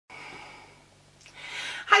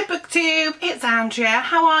Hi BookTube, it's Andrea.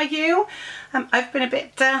 How are you? I've been a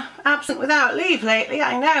bit absent without leave lately.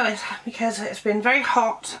 I know it's because it's been very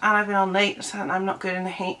hot and I've been on late and I'm not good in the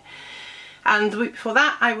heat. And the week before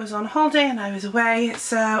that I was on holiday and I was away,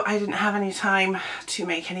 so I didn't have any time to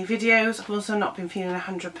make any videos. I've also not been feeling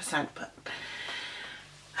 100%, but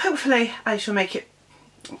hopefully I shall make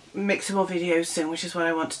some more videos soon, which is what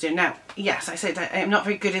I want to do. Now, yes, I said I am not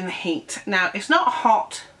very good in the heat. Now, it's not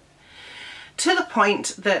hot to the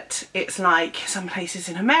point that it's like some places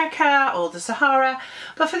in America or the Sahara,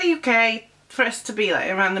 but for the UK, for us to be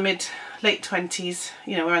like around the late 20s,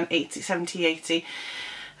 you know, around 70, 80,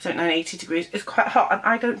 I don't know, 80 degrees, it's quite hot, and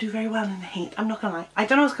I don't do very well in the heat, I'm not gonna lie. I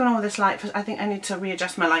don't know what's going on with this light, I think I need to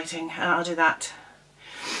readjust my lighting, and I'll do that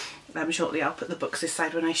shortly. I'll put the books this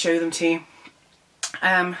side when I show them to you.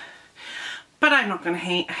 But I'm not going to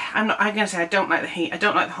hate. I'm going to say I don't like the heat. I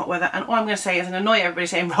don't like the hot weather. And all I'm going to say is, and annoy everybody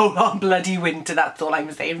saying, roll on bloody winter. That's all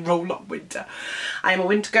I'm saying. Roll on winter. I am a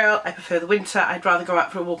winter girl. I prefer the winter. I'd rather go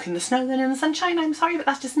out for a walk in the snow than in the sunshine. I'm sorry, but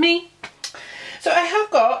that's just me. So I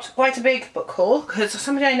have got quite a big book haul because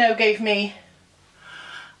somebody I know gave me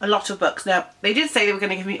a lot of books. Now, they did say they were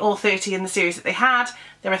going to give me all 30 in the series that they had.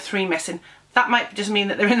 There are 3 missing. That might just mean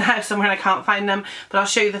that they're in the house somewhere and I can't find them, but I'll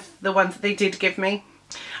show you the ones that they did give me.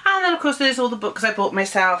 And then of course there's all the books I bought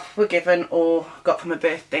myself, were given or got for my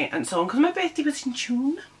birthday and so on, because my birthday was in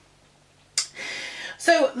June.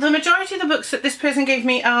 So the majority of the books that this person gave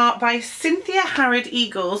me are by Cynthia Harrod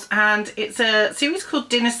Eagles, and it's a series called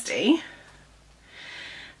Dynasty.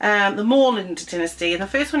 The Morland Dynasty, and the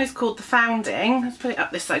first one is called The Founding. Let's put it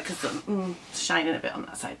up this side because it's shining a bit on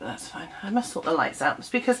that side, but that's fine. I must sort the lights out. It's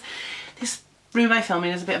because this room I film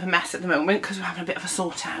in is a bit of a mess at the moment because we're having a bit of a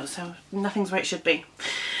sort out, so nothing's where it should be.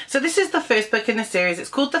 So this is the first book in the series. It's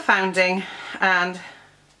called The Founding, and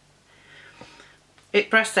it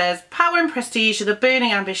says, power and prestige are the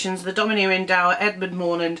burning ambitions of the domineering dower Edmund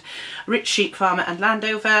Morland, rich sheep farmer and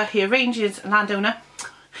landowner. He arranges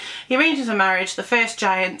a marriage, the first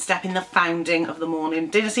giant step in the founding of the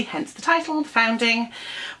Morland dynasty, hence the title, The Founding.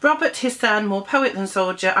 Robert, his son, more poet than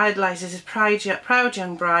soldier, idolises his proud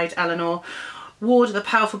young bride, Eleanor, ward of the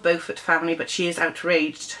powerful Beaufort family, but she is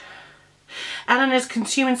outraged. Eleanor's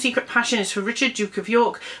consuming secret passion is for Richard, Duke of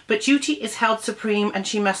York, but duty is held supreme and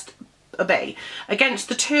she must obey. Against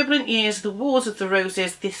the turbulent years of the Wars of the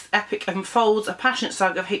Roses, this epic unfolds a passionate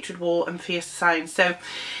saga of hatred, war and fierce signs. So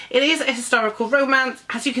it is a historical romance.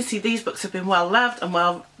 As you can see, these books have been well loved and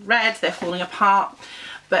well read. They're falling apart,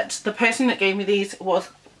 but the person that gave me these it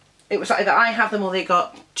was either I have them or they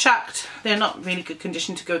got chucked. They're not really good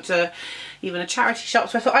condition to go to even a charity shop,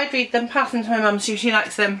 so I thought I'd read them, pass them to my mum, see if she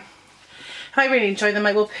likes them. If I really enjoy them,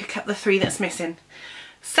 I will pick up the 3 that's missing.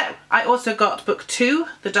 So I also got book 2,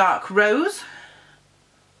 The Dark Rose.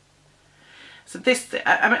 So this,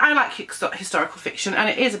 I mean, I like historical fiction, and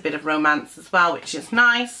it is a bit of romance as well, which is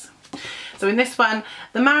nice. So in this one,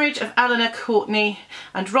 the marriage of Eleanor Courtney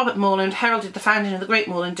and Robert Morland heralded the founding of the Great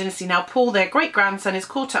Morland dynasty. Now Paul, their great-grandson, is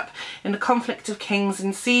caught up in the conflict of kings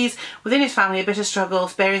and sees within his family a bitter struggle,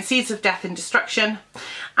 bearing seeds of death and destruction.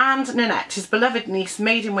 And Nanette, his beloved niece,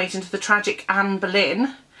 maiden-waiting to the tragic Anne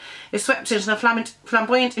Boleyn, is swept into the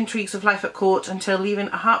flamboyant intrigues of life at court until, leaving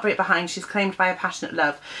a heartbreak behind, she's claimed by a passionate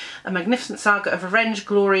love. A magnificent saga of revenge,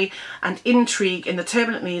 glory and intrigue in the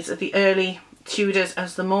turbulent leads of the early Tudors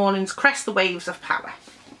as the Morlands crest the waves of power.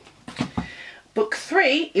 Book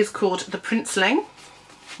 3 is called The Princeling.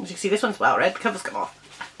 As you can see, this one's well read, the covers come off.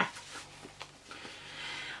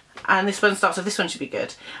 And this one starts with, this one should be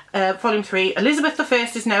good. Volume 3, Elizabeth I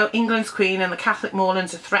is now England's queen and the Catholic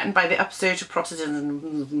Morlands are threatened by the upsurge of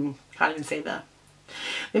Protestantism. Can't even say that.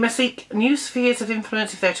 They must seek new spheres of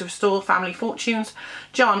influence if they're to restore family fortunes.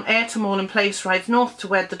 John, heir to Morland Place, rides north to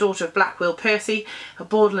wed the daughter of Black Will Percy, a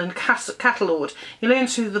borderland cattle lord. He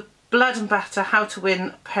learns through the blood and batter how to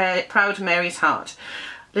win proud Mary's heart.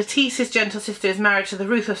 Lettice, his gentle sister, is married to the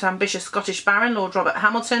ruthless, ambitious Scottish Baron, Lord Robert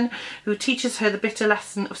Hamilton, who teaches her the bitter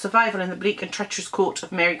lesson of survival in the bleak and treacherous court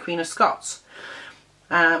of Mary Queen of Scots.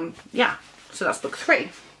 Yeah, so that's book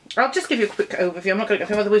 3. I'll just give you a quick overview. I'm not going to go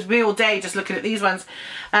through, otherwise we're all day just looking at these ones.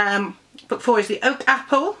 Book 4 is The Oak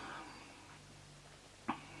Apple.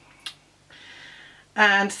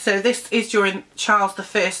 And so this is during Charles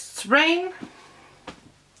I's reign.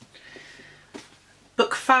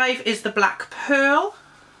 Book 5 is The Black Pearl.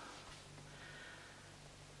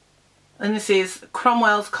 And this is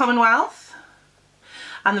Cromwell's Commonwealth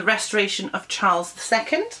and the restoration of Charles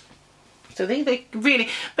II. So they really,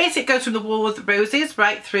 basically goes from the War of the Roses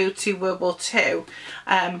right through to World War II.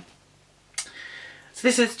 So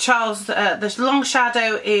this is Charles, this Long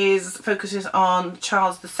Shadow focuses on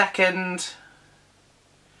Charles II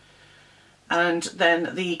and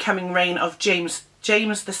then the coming reign of James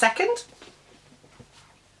II.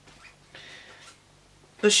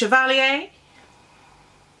 The Chevalier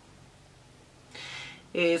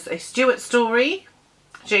is a Stuart story,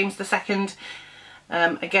 James II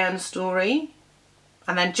again story,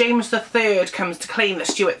 and then James III comes to claim the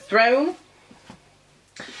Stuart throne.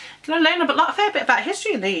 Going to learn a fair bit about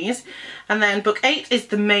history in these. And then book 8 is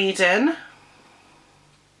The Maiden. I'm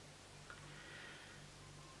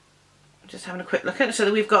just having a quick look at it.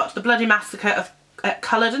 So we've got the bloody massacre at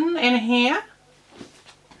Culloden in here.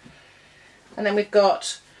 And then we've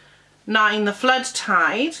got 9, The Flood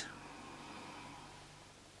Tide.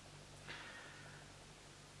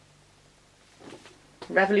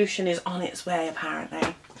 Revolution is on its way,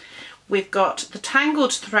 apparently. We've got The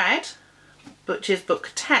Tangled Thread, which is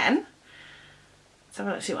book 10. So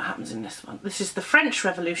let's see what happens in this one. This is the French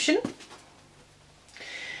Revolution.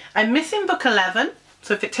 I'm missing book 11,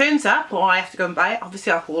 so if it turns up or I have to go and buy it,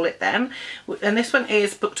 obviously I'll haul it then. And this one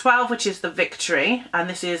is book 12, which is The Victory, and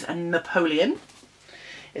this is a Napoleon.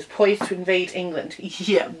 Is poised to invade England.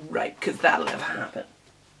 Yeah, right, because that'll never happen.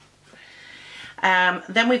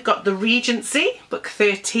 Then we've got The Regency, book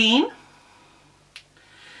 13.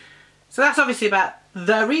 So that's obviously about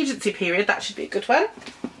the Regency period. That should be a good one.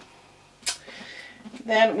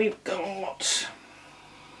 Then we've got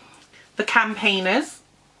The Campaigners.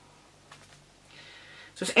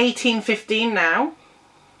 So it's 1815 now.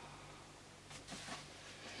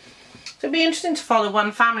 So it'd be interesting to follow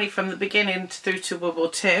one family from the beginning through to World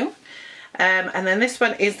War II. And then this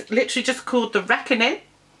one is literally just called The Reckoning.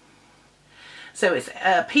 So it's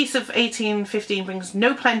a peace of 1815 brings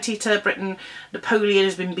no plenty to Britain. Napoleon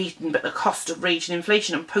has been beaten, but the cost of raging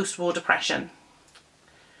inflation and post-war depression.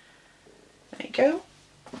 There you go.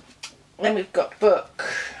 Then we've got book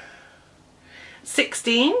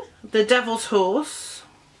 16, The Devil's Horse.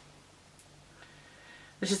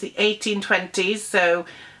 This is the 1820s, so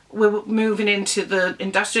we're moving into the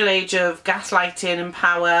industrial age of gaslighting and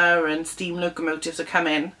power, and steam locomotives are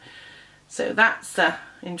coming. So that's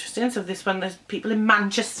interesting. So this one, there's people in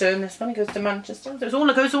Manchester, and this one goes to Manchester. So it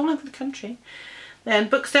goes all over the country. Then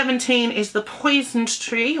book 17 is The Poisoned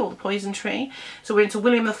Tree, or The Poison Tree. So we're into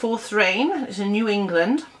William IV's reign. It's in New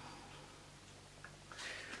England.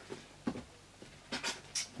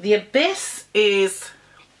 The Abyss is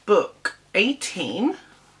book 18.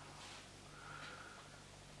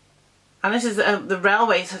 And this is the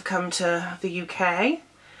railways have come to the UK.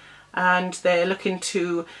 And they're looking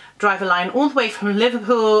to drive a line all the way from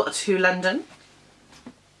Liverpool to London.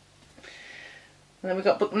 And then we've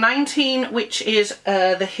got book 19, which is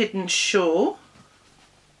The Hidden Shore.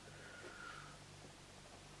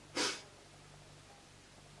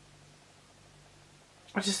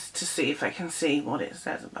 Just to see if I can see what it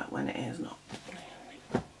says about when it is not.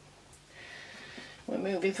 We're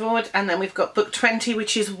moving forward, and then we've got book 20,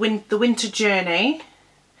 which is The Winter Journey,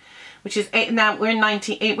 which is now we're in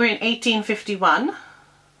 1851.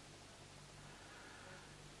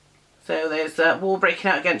 So there's a war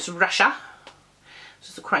breaking out against Russia. This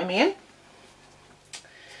is the Crimean.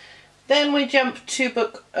 Then we jump to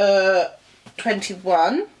book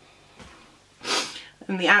 21.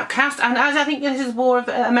 And The Outcast, and as I think this is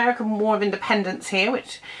American War of Independence here,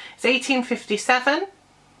 which is 1857.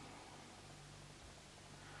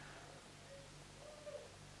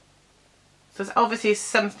 So there's obviously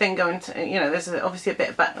something going to, you know, there's obviously a bit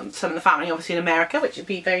about some of the family obviously in America, which would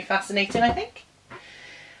be very fascinating, I think.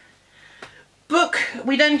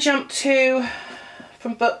 We then jump to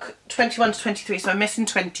from book 21 to 23, so I'm missing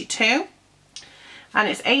 22, and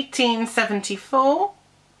it's 1874.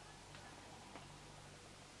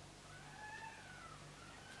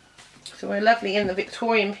 So we're lovely in the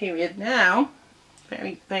Victorian period now.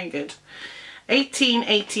 Very, very good.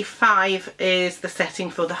 1885 is the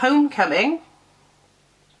setting for The Homecoming.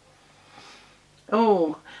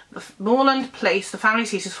 Oh, the Moorland Place, the family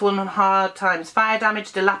seat has fallen on hard times. Fire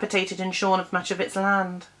damage, dilapidated and shorn of much of its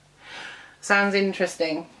land. Sounds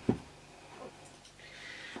interesting.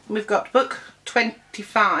 We've got book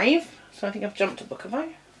 25. So I think I've jumped a book, have I?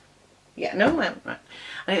 Yeah, no, I haven't. Right.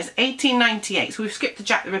 And it's 1898, so we've skipped the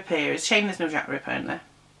Jack the Ripper here. It's a shame there's no Jack the Ripper in there.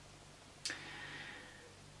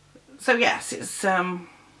 So yes, it's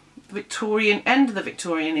Victorian, end of the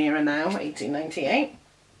Victorian era now, 1898.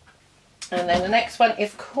 And then the next one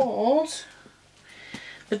is called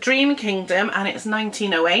The Dream Kingdom, and it's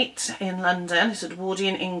 1908 in London. It's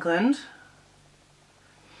Edwardian England.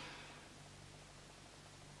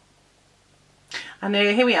 And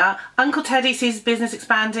here we are. Uncle Teddy sees his business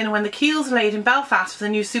expanding, and when the keel's laid in Belfast for the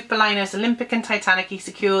new superliners Olympic and Titanic, he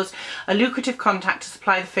secures a lucrative contact to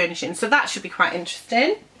supply the furnishings. So that should be quite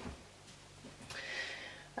interesting.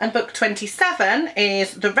 And book 27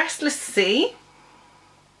 is The Restless Sea,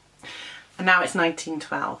 and now it's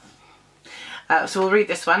 1912. So we'll read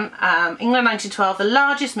this one. England 1912, the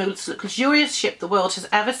largest, most luxurious ship the world has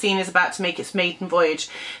ever seen is about to make its maiden voyage.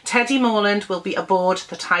 Teddy Morland will be aboard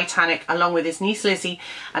the Titanic along with his niece Lizzie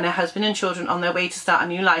and her husband and children on their way to start a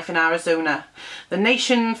new life in Arizona. The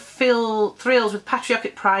nation thrills with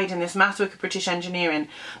patriotic pride in this masterwork of British engineering.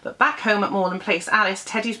 But back home at Morland Place, Alice,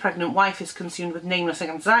 Teddy's pregnant wife, is consumed with nameless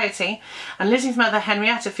anxiety, and Lizzie's mother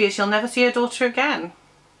Henrietta fears she'll never see her daughter again.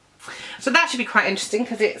 So that should be quite interesting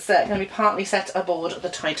because it's going to be partly set aboard the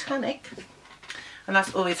Titanic, and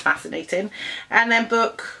that's always fascinating. And then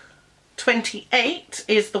book 28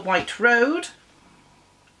 is The White Road,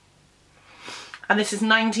 and this is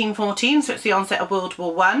 1914, so it's the onset of World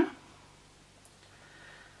War I.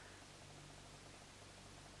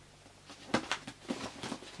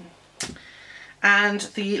 And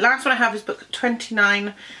the last one I have is book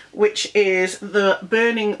 29, which is The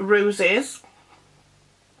Burning Roses.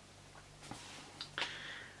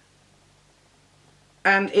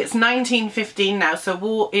 And it's 1915 now, so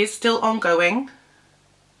war is still ongoing.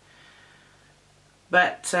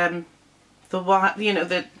 But it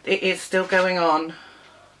is still going on.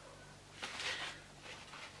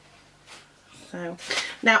 So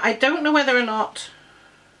now I don't know whether or not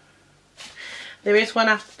there is one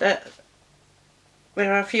after.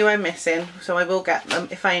 There are a few I'm missing, so I will get them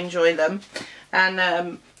if I enjoy them.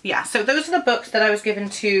 And yeah, so those are the books that I was given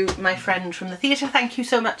to my friend from the theatre. Thank you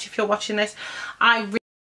so much if you're watching this. I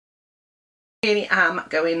really am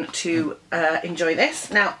going to enjoy this.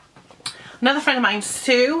 Now, another friend of mine,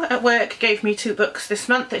 Sue, at work gave me 2 books this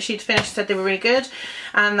month that she'd finished, said they were really good,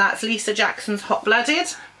 and that's Lisa Jackson's Hot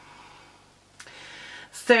Blooded.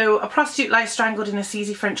 So, a prostitute lies strangled in a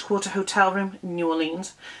seedy French Quarter hotel room in New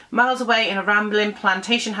Orleans. Miles away in a rambling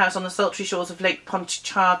plantation house on the sultry shores of Lake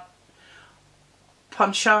Pontchartrain,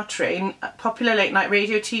 popular late-night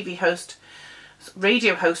radio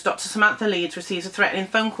host Dr. Samantha Leeds receives a threatening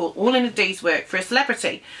phone call, all in a day's work, for a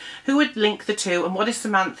celebrity. Who would link the two, and what is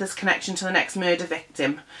Samantha's connection to the next murder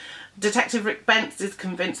victim? Detective Rick Bentz is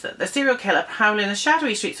convinced that the serial killer prowling the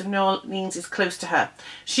shadowy streets of New Orleans is close to her.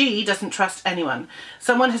 She doesn't trust anyone.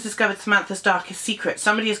 Someone has discovered Samantha's darkest secret.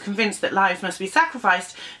 Somebody is convinced that lives must be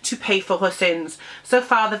sacrificed to pay for her sins. So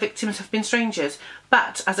far, the victims have been strangers.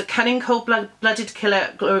 But as a cunning, cold-blooded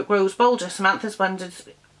killer grows bolder, Samantha wonders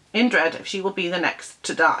in dread if she will be the next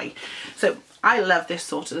to die. So I love this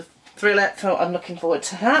sort of thriller, so I'm looking forward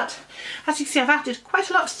to that. As you can see, I've added quite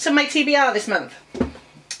a lot to my TBR this month.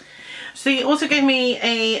 So he also gave me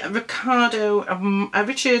a Richard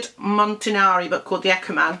Montanari book called The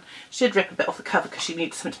Echo Man. She did rip a bit off the cover because she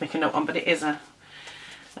needs something to make a note on, but it is a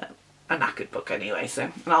knackered book anyway, so,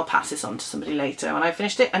 and I'll pass this on to somebody later when I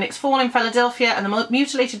finished it. And it's Fall in Philadelphia, and the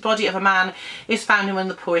mutilated body of a man is found in one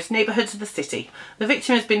of the poorest neighbourhoods of the city. The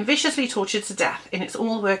victim has been viciously tortured to death, and it's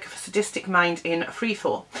all work of a sadistic mind in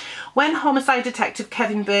freefall. When homicide detective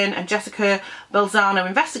Kevin Byrne and Jessica Balzano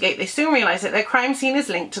investigate, they soon realise that their crime scene is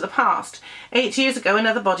linked to the past. 8 years ago,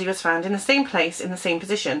 another body was found in the same place, in the same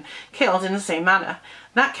position, killed in the same manner.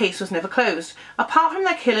 That case was never closed. Apart from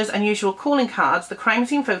their killer's unusual calling cards, the crime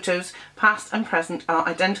scene photos, past and present, are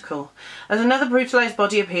identical. As another brutalised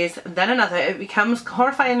body appears, then another, it becomes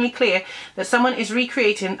horrifyingly clear that someone is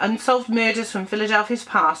recreating unsolved murders from Philadelphia's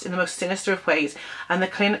past in the most sinister of ways, and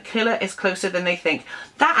the killer is closer than they think.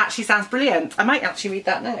 That actually sounds brilliant. I might actually read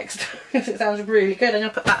that next, because it sounds really good. I'm going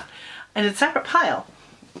to put that in a separate pile.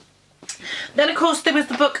 Then, of course, there was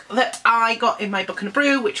the book that I got in my Book and a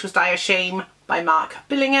Brew, which was Dire Shame by Mark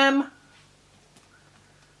Billingham.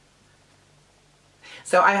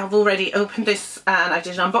 So I have already opened this and I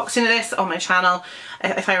did an unboxing of this on my channel.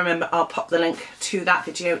 If I remember, I'll pop the link to that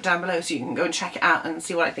video down below so you can go and check it out and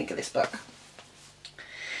see what I think of this book.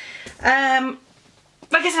 Like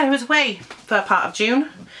I said, I was away for part of June,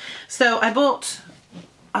 so I bought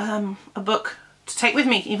a book to take with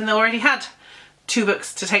me, even though I already had 2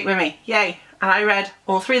 books to take with me. Yay! And I read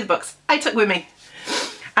all 3 of the books I took with me.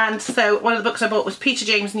 And so one of the books I bought was Peter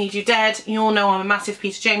James' Need You Dead. You all know I'm a massive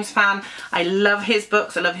Peter James fan. I love his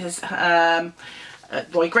books. I love his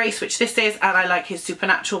Roy Grace, which this is, and I like his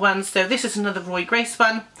supernatural ones. So this is another Roy Grace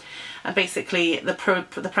one. And basically the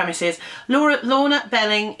premise is Lorna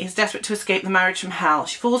Belling is desperate to escape the marriage from hell.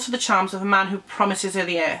 She falls for the charms of a man who promises her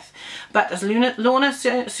the earth. But as Lorna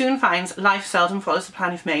soon finds, life seldom follows the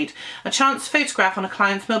plan you've made. A chance photograph on a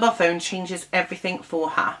client's mobile phone changes everything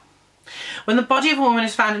for her. When the body of a woman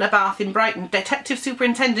is found in a bath in Brighton, Detective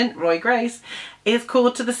Superintendent Roy Grace is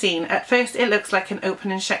called to the scene. At first it looks like an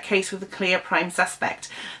open and shut case with a clear prime suspect.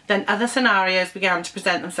 Then other scenarios began to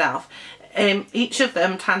present themselves. each of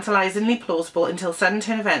them tantalisingly plausible until sudden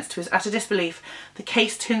turn events to his utter disbelief. The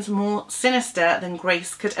case turns more sinister than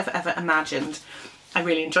Grace could have ever imagined. I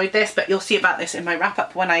really enjoyed this, but you'll see about this in my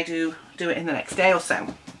wrap-up when I do it in the next day or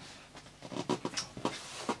so.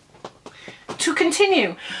 To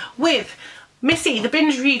continue with Missy, the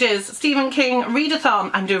Binge Readers, Stephen King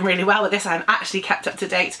Readathon. I'm doing really well with this. I'm actually kept up to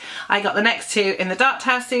date. I got the next two in the Dark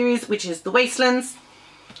Tower series, which is The Wastelands,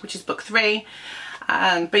 which is book 3,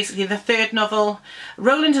 and basically the third novel.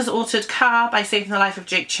 Roland has altered Carr by saving the life of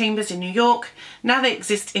Jake Chambers in New York. Now they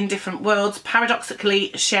exist in different worlds,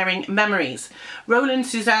 paradoxically sharing memories. Roland,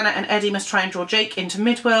 Susanna and Eddie must try and draw Jake into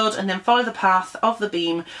Midworld and then follow the path of the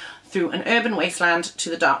beam through an urban wasteland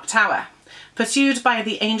to the Dark Tower. Pursued by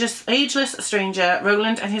the ageless stranger,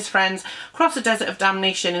 Roland and his friends cross a desert of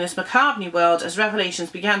damnation in this macabre new world as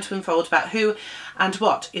revelations began to unfold about who and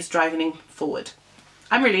what is driving him forward.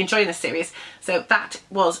 I'm really enjoying this series. So that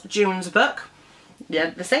was June's book. Yeah,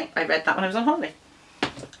 the same. I read that when I was on holiday.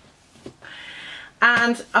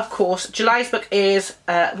 And of course, July's book is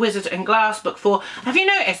Wizard and Glass, book 4. Have you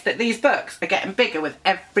noticed that these books are getting bigger with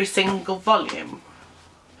every single volume?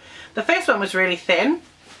 The first one was really thin,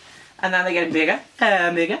 and then they're getting bigger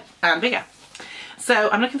and bigger and bigger. So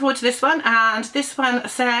I'm looking forward to this one, and this one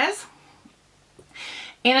says,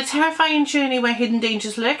 in a terrifying journey where hidden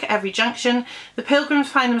dangers lurk at every junction, the pilgrims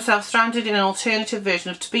find themselves stranded in an alternative version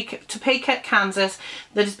of Topeka, Kansas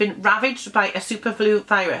that has been ravaged by a super flu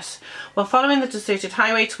virus. While following the deserted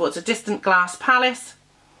highway towards a distant glass palace,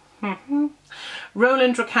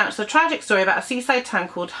 Roland recounts the tragic story about a seaside town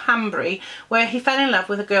called Hambry, where he fell in love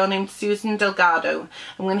with a girl named Susan Delgado,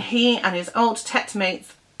 and when he and his old Tet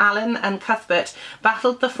mates Alan and Cuthbert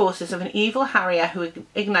battled the forces of an evil harrier who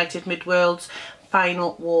ignited Midworld's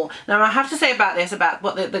final war. Now I have to say about this, about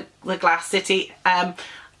what the Glass City,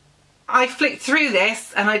 I flicked through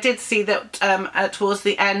this and I did see that towards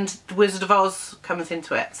the end the Wizard of Oz comes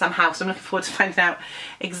into it somehow, so I'm looking forward to finding out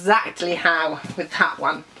exactly how with that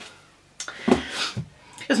one.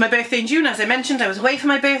 It was my birthday in June, as I mentioned. I was away for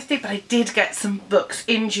my birthday, but I did get some books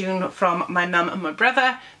in June from my mum and my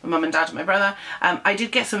brother, my mum and dad and my brother. I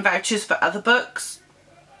did get some vouchers for other books,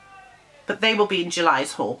 but they will be in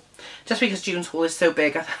July's haul. Just because June's haul is so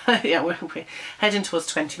big, yeah, we're heading towards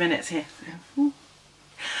 20 minutes here.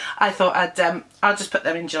 I thought I'll just put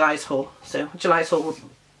them in July's haul, so July's haul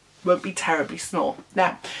won't be terribly small.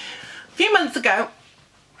 Now, a few months ago,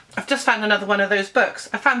 I've just found another one of those books.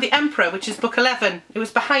 I found The Emperor, which is book 11. It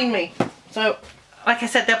was behind me. So, like I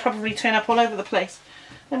said, they'll probably turn up all over the place.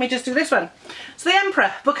 Let me just do this one. So The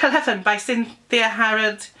Emperor, book 11 by Cynthia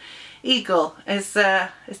Harrod Eagle is the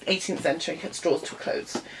 18th century. It draws to a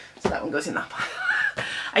close. So that one goes in that pile.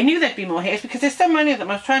 I knew there'd be more here because there's so many of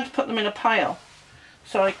them. I was trying to put them in a pile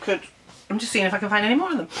so I could, I'm just seeing if I can find any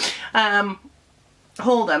more of them.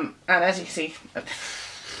 Haul them, and as you can see,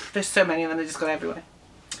 there's so many of them, they just go everywhere.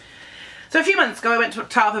 So a few months ago I went to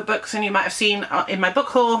Octavo Books, and you might have seen in my book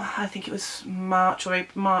haul, I think it was March, I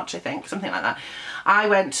think, something like that. I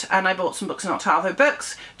went and I bought some books in Octavo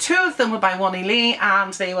Books. 2 of them were by Wonnie Lee,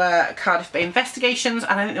 and they were Cardiff Bay Investigations,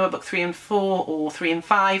 and I think they were book 3 and 4 or 3 and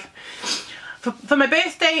 5. For my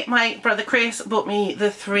birthday, my brother Chris bought me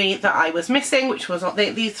the 3 that I was missing, which was,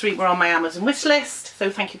 these 3 were on my Amazon wish list, so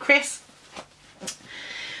thank you, Chris.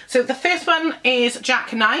 So the first one is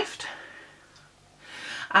Jackknifed.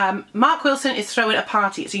 Mark Wilson is throwing a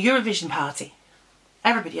party. It's a Eurovision party.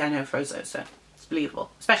 Everybody I know throws those, so it's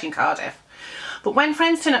believable, especially in Cardiff. But when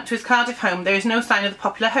friends turn up to his Cardiff home, there is no sign of the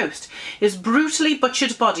popular host. His brutally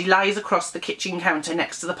butchered body lies across the kitchen counter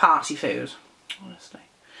next to the party food. Honestly.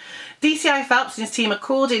 DCI Phelps and his team are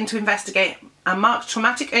called in to investigate, and Mark's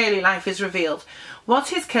traumatic early life is revealed. Was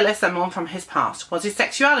his killer someone from his past? Was his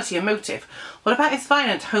sexuality a motive? What about his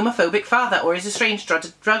violent, homophobic father, or his estranged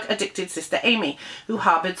drug-addicted sister Amy, who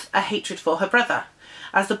harbours a hatred for her brother?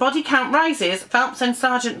 As the body count rises, Phelps and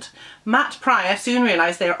Sergeant Matt Pryor soon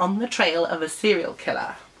realise they are on the trail of a serial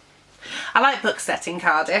killer. I like books set in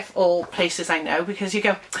Cardiff, or places I know, because you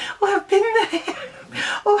go, oh, I've been there.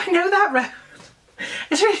 Oh, I know that road.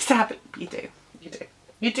 It's really sad, but you do.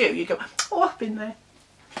 You go, oh, I've been there.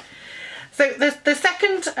 So the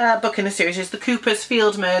second book in the series is The Cooper's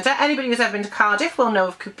Field Murder. Anybody who's ever been to Cardiff will know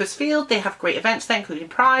of Cooper's Field. They have great events there, including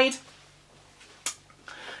Pride.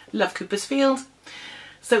 Love Cooper's Field.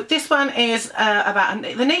 So this one is about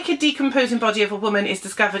the naked decomposing body of a woman is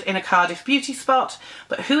discovered in a Cardiff beauty spot.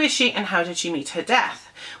 But who is she and how did she meet her death?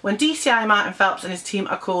 When DCI Martin Phelps and his team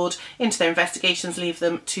are called into their investigations, leave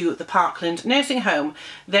them to the Parkland nursing home.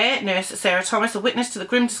 There, nurse Sarah Thomas, a witness to the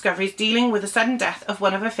grim discoveries, dealing with the sudden death of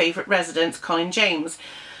one of her favourite residents, Colin James.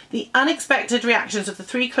 The unexpected reactions of the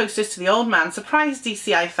three closest to the old man surprised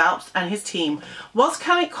DCI Phelps and his team. Was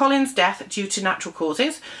Collins' death due to natural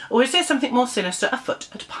causes, or is there something more sinister afoot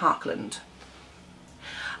at Parkland?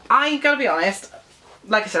 I gotta be honest,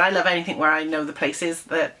 like I said, I love anything where I know the places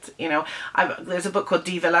that, you know, there's a book called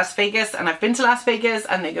Diva Las Vegas, and I've been to Las Vegas,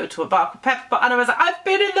 and they go to a bar called Pepper, and I was like, I've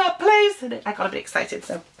been in that place, and I got a bit excited.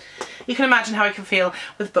 So you can imagine how I can feel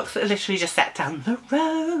with books that are literally just set down the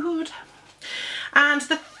road. And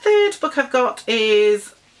the third book I've got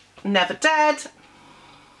is Never Dead.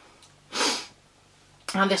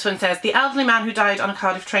 And this one says, the elderly man who died on a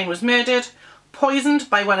Cardiff train was murdered, poisoned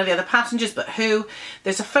by one of the other passengers, but who?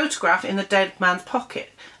 There's a photograph in the dead man's pocket.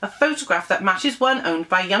 A photograph that matches one owned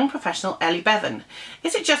by young professional Ellie Bevan.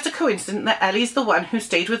 Is it just a coincidence that Ellie's the one who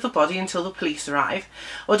stayed with the body until the police arrive?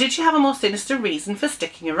 Or did she have a more sinister reason for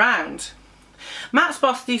sticking around? Matt's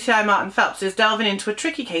boss, DCI Martin Phelps, is delving into a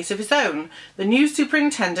tricky case of his own. The new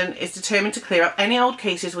superintendent is determined to clear up any old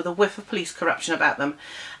cases with a whiff of police corruption about them,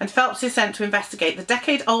 and Phelps is sent to investigate the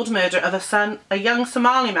decade-old murder of a young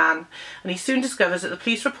Somali man, and he soon discovers that the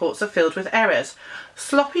police reports are filled with errors.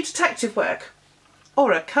 Sloppy detective work,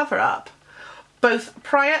 or a cover-up? Both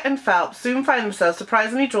Pryor and Phelps soon find themselves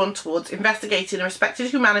surprisingly drawn towards investigating a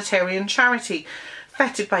respected humanitarian charity,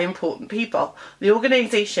 vetted by important people. The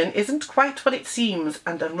organisation isn't quite what it seems,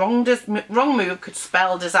 and a wrong move could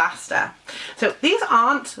spell disaster. So these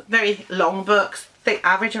aren't very long books. They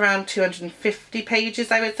average around 250 pages,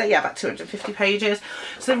 I would say. Yeah, about 250 pages.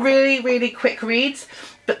 So really, really quick reads,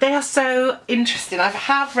 but they are so interesting. I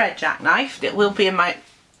have read Jackknife. It will be in my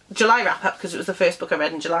July wrap-up because it was the first book I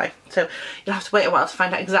read in July. So you'll have to wait a while to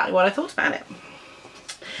find out exactly what I thought about it.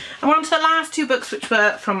 And we're on to the last two books, which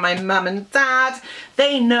were from my mum and dad.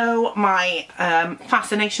 They know my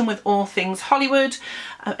fascination with all things Hollywood,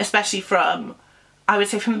 especially from, I would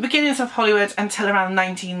say, from the beginnings of Hollywood until around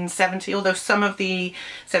 1970, although some of the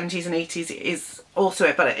 70s and 80s is also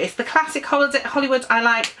it, but it's the classic Hollywood I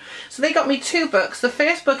like. So they got me two books. The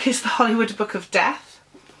first book is The Hollywood Book of Death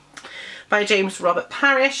by James Robert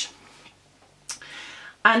Parrish.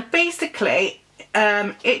 And basically,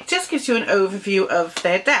 it just gives you an overview of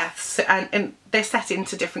their deaths, and they're set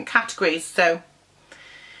into different categories. So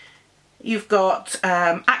you've got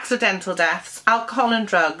accidental deaths, alcohol and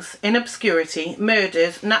drugs, in obscurity,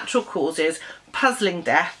 murders, natural causes, puzzling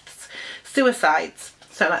deaths, suicides,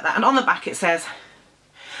 so like that. And on the back it says,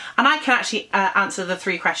 and I can actually answer the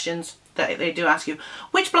three questions that they do ask you.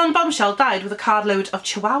 Which blonde bombshell died with a carload of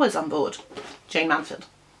chihuahuas on board? Jane Mansfield.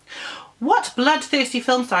 What bloodthirsty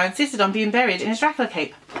film star insisted on being buried in his Dracula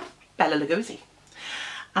cape? Bela Lugosi.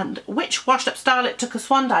 And which washed-up starlet took a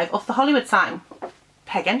swan dive off the Hollywood sign?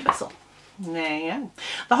 Peg Entwistle. There you go.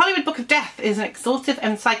 The Hollywood Book of Death is an exhaustive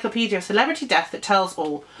encyclopedia of celebrity death that tells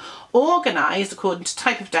all. Organised according to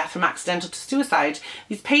type of death from accidental to suicide,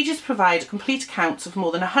 these pages provide complete accounts of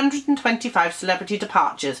more than 125 celebrity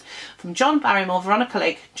departures, from John Barrymore, Veronica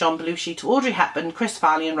Lake, John Belushi to Audrey Hepburn, Chris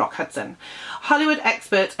Farley and Rock Hudson. Hollywood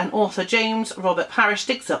expert and author James Robert Parrish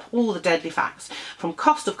digs up all the deadly facts, from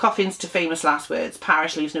cost of coffins to famous last words.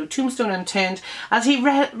 Parrish leaves no tombstone unturned as he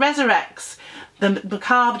resurrects the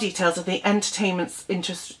macabre details of the entertainment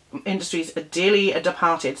industry's dearly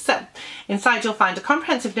departed. So, inside you'll find a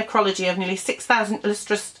comprehensive necrology of nearly 6,000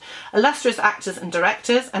 illustrious actors and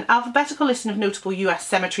directors, an alphabetical list of notable US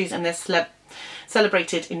cemeteries and their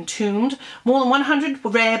celebrated entombed, more than 100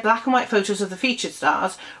 rare black and white photos of the featured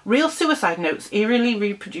stars, real suicide notes eerily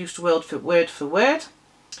reproduced word for word,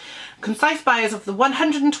 concise bios of the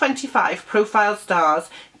 125 profiled stars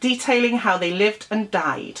detailing how they lived and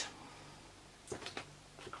died.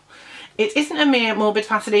 It isn't a mere morbid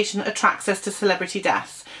fascination that attracts us to celebrity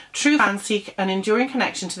deaths. True fans seek an enduring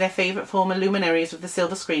connection to their favourite former luminaries of the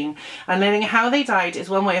silver screen, and learning how they died is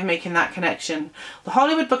one way of making that connection. The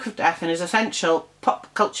Hollywood Book of Death is an essential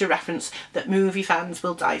pop culture reference that movie fans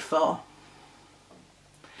will die for.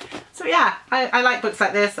 So yeah, I like books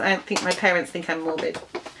like this. I think my parents think I'm morbid.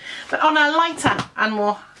 But on a lighter and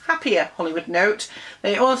more happier Hollywood note,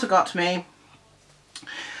 they also got me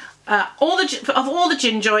all the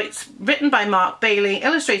Gin Joints, written by Mark Bailey,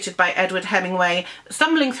 illustrated by Edward Hemingway,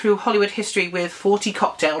 stumbling through Hollywood history with 40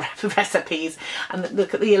 cocktail recipes. And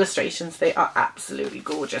look at the illustrations, they are absolutely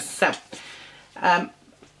gorgeous. So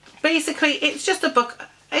basically it's just a book,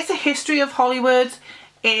 it's a history of Hollywood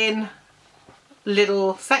in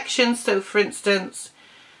little sections. So for instance,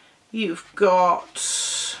 you've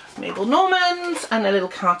got Mabel Normand and a little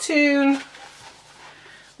cartoon,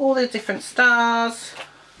 all the different stars,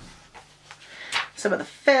 some of the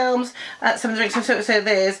films, some of the drinks. So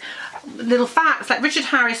there's little facts, like Richard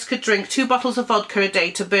Harris could drink 2 bottles of vodka a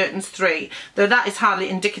day to Burton's 3, though that is hardly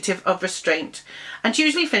indicative of restraint, and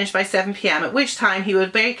usually finished by 7 p.m, at which time he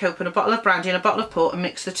would break open a bottle of brandy and a bottle of port and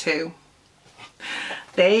mix the two.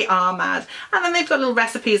 They are mad. And then they've got little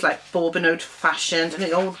recipes like bourbon old fashioned and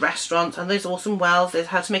the old restaurants, and those awesome wells. There's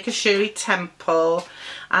how to make a Shirley Temple,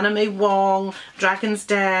 Anna May Wong, Dragon's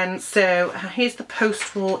Den. So here's the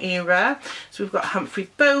post-war era. So we've got Humphrey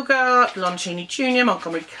Bogart, Lon Chaney Jr,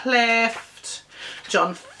 Montgomery Clift,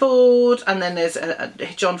 John Ford, and then there's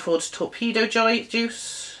John Ford's Torpedo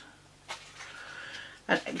Juice.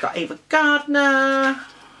 And we've got Ava Gardner,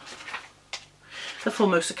 the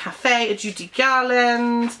Formosa Cafe, Judy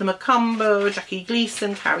Garland, the Macombo, Jackie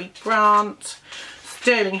Gleason, Cary Grant,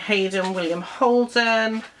 Sterling Hayden, William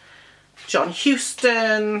Holden, John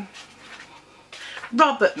Huston,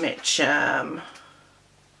 Robert Mitchum,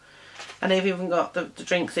 and they've even got the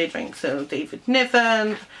drinks they drink, so David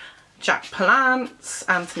Niven, Jack Palance,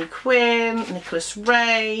 Anthony Quinn, Nicholas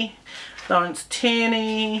Ray, Lawrence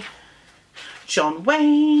Tierney, John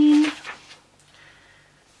Wayne,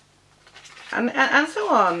 and so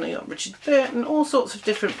on. You got Richard Burton, all sorts of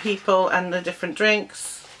different people and the different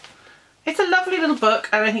drinks. It's a lovely little book,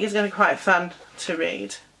 and I think it's going to be quite fun to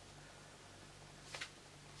read.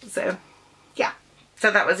 So yeah,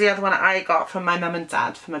 so that was the other one I got from my mum and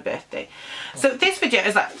dad for my birthday. So this video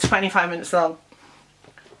is like 25 minutes long.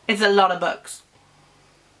 It's a lot of books.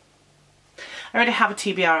 I already have a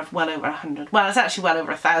TBR of well over 100. Well, it's actually well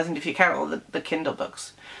over 1,000 if you count all the Kindle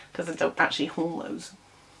books, because I don't actually haul those.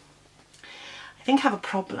 I think I have a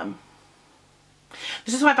problem.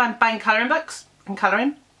 This is why I'm buying colouring books and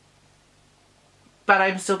colouring, but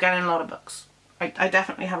I'm still getting a lot of books. I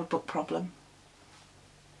definitely have a book problem.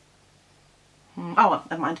 Oh well,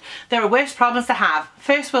 never mind. There are worse problems to have.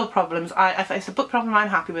 First world problems. If it's a book problem, I'm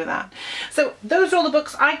happy with that. So those are all the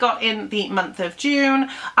books I got in the month of June.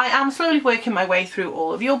 I am slowly working my way through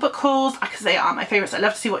all of your book hauls because they are my favourites. I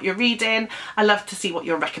love to see what you're reading. I love to see what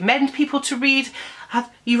you recommend people to read. Have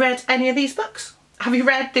you read any of these books? Have you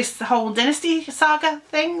read this whole Dynasty Saga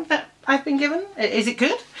thing that I've been given? Is it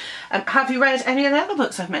good? Have you read any of the other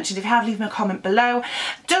books I've mentioned? If you have, leave me a comment below.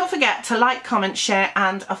 Don't forget to like, comment, share,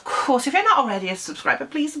 and of course, if you're not already a subscriber,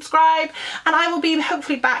 please subscribe. And I will be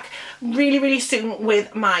hopefully back really, really soon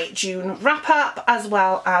with my June wrap up, as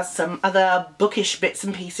well as some other bookish bits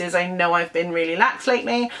and pieces. I know I've been really lax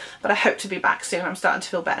lately, but I hope to be back soon. I'm starting to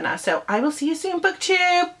feel better now. So I will see you soon,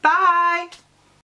 BookTube. Bye!